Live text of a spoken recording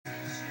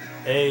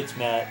Hey, it's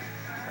Matt.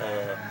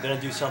 I'm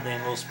gonna do something a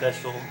little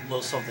special, a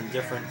little something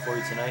different for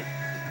you tonight.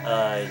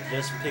 I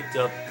just picked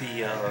up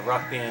the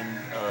Rock Band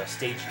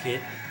stage kit,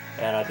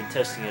 and I've been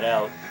testing it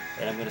out.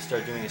 And I'm gonna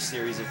start doing a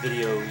series of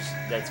videos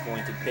that's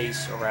going to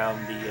base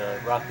around the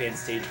Rock Band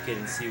stage kit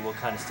and see what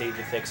kind of stage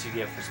effects you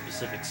get for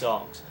specific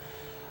songs.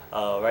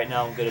 Right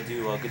now, I'm gonna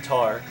do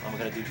guitar. I'm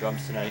gonna do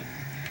drums tonight.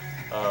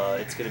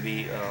 It's going to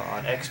be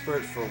on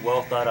Expert for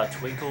Well Thought Out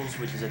Twinkles,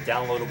 which is a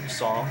downloadable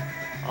song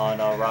on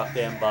Rock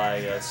Band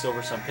by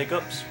Silver Sun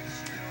Pickups.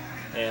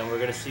 And we're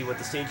going to see what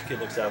the stage kit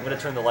looks like. I'm going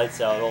to turn the lights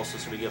out also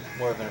so we get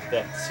more of an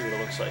effect to see what it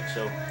looks like.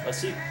 So let's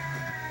see.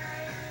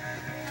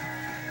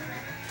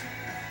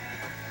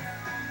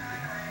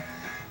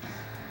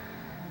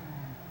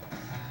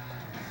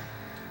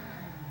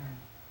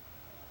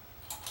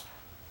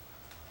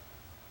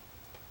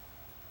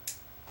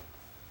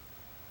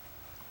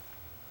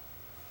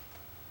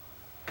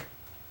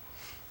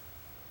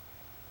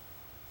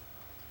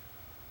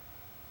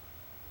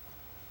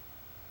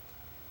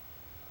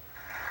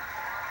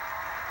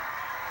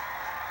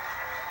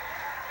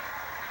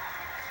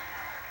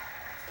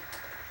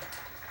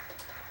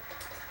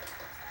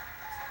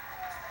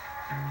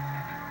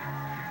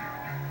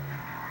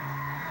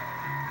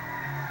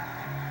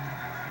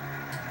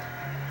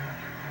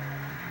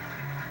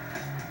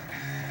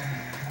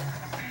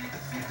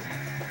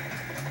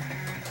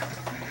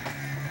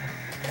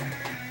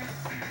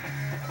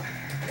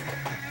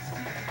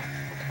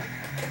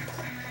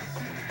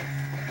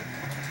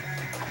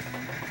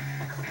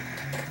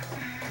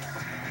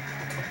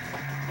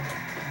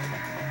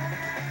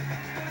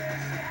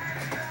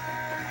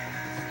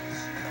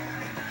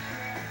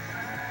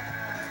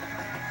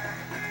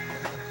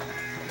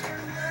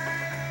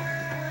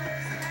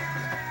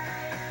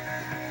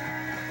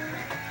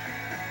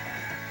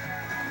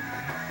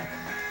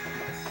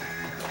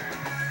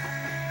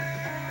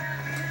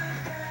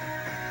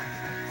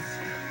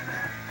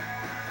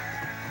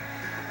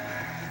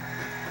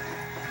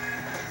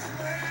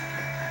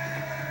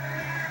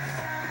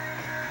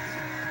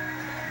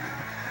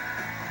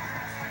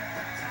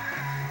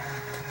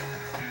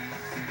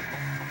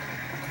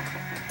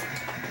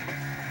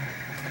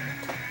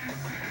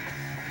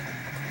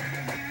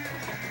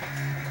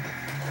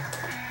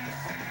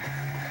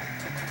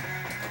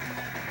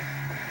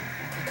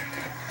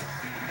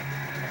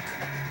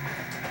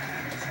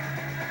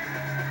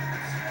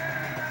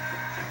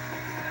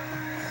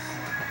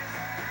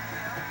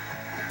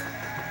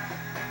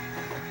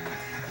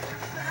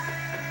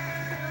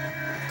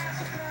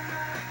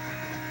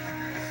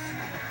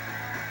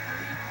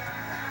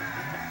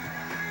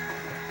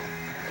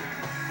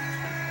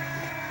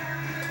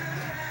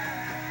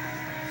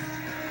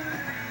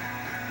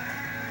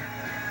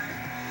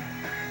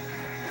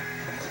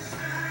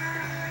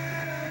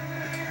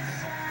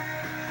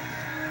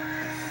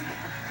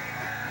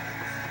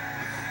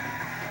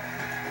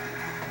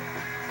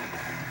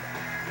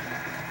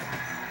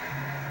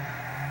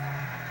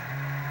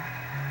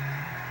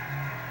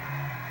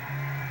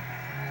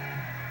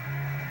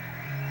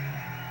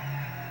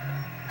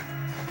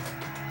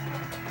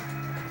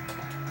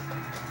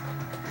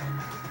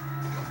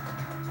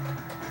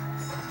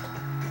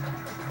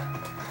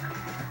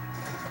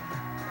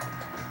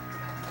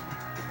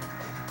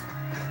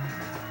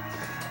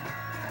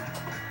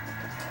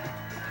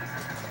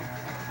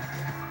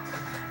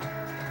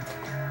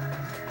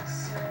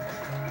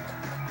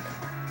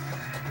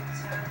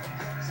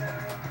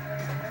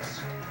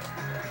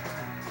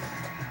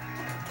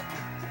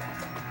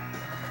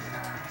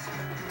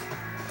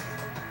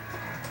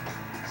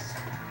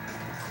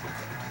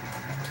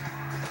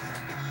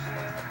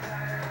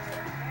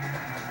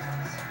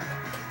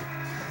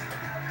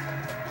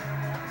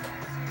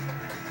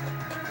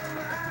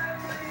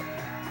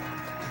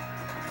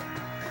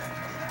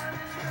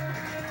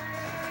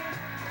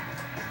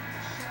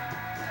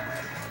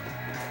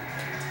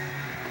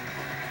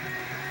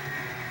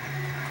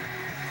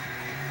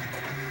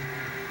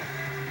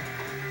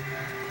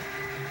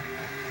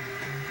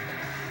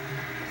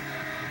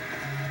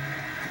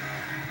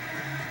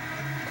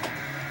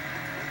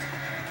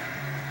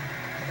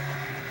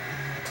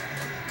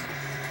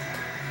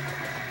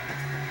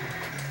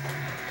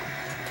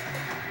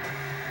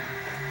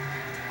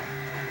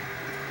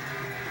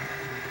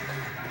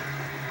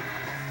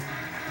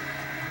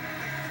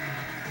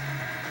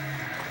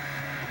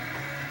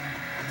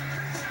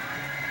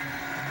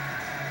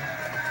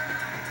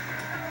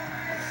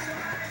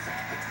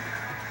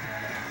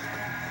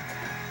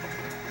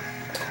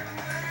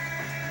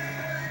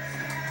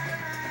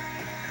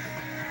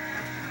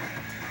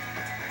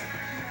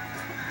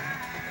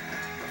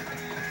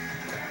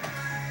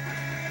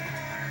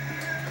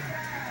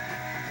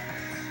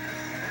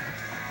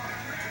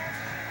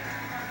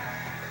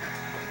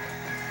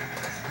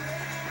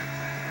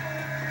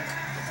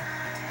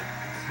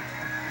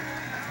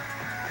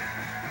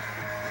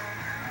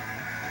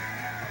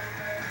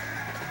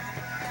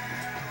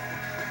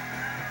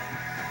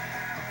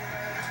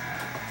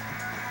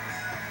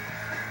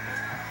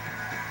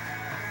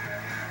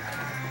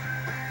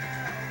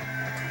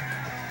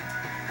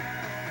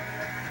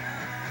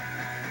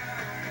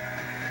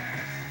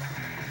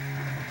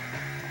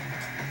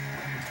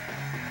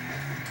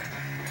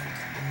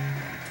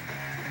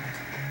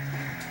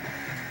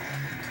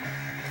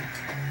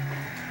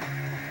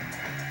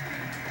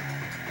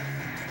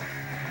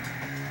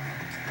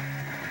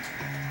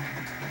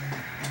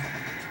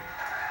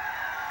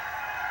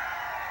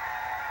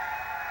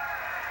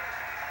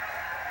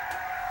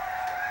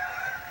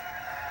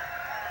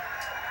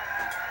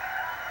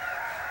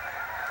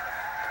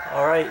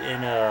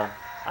 and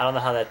I don't know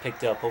how that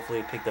picked up. Hopefully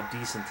it picked up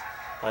decent.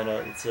 I know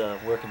it's a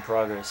work in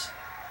progress.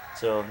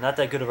 So not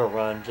that good of a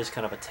run, just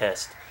kind of a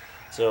test.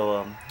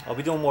 So I'll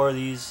be doing more of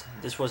these.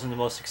 This wasn't the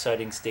most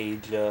exciting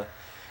stage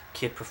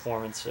kit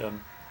performance.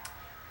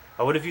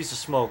 I would have used the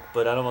smoke,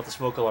 but I don't want the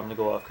smoke alarm to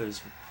go off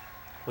because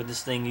when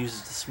this thing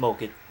uses the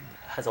smoke, it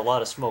has a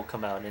lot of smoke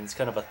come out, and it's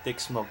kind of a thick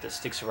smoke that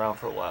sticks around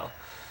for a while.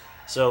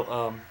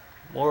 So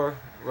more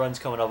runs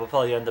coming up. I'll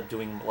probably end up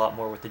doing a lot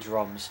more with the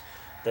drums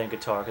than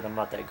guitar because I'm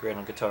not that great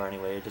on guitar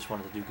anyway. I just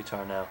wanted to do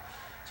guitar now.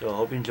 So I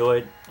hope you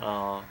enjoyed,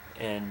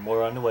 and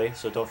more on the way.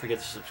 So don't forget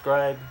to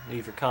subscribe,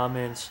 leave your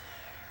comments,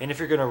 and if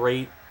you're gonna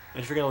leave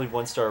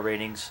 1-star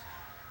ratings,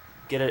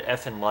 get an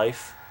F in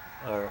life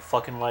or a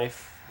fucking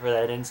life for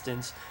that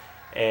instance.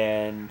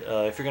 And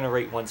if you're gonna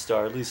rate 1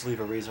 star, at least leave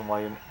a reason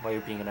why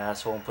you're being an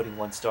asshole and putting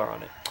 1 star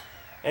on it.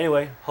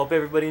 Anyway, hope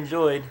everybody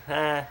enjoyed,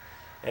 and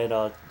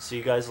I'll see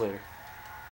you guys later.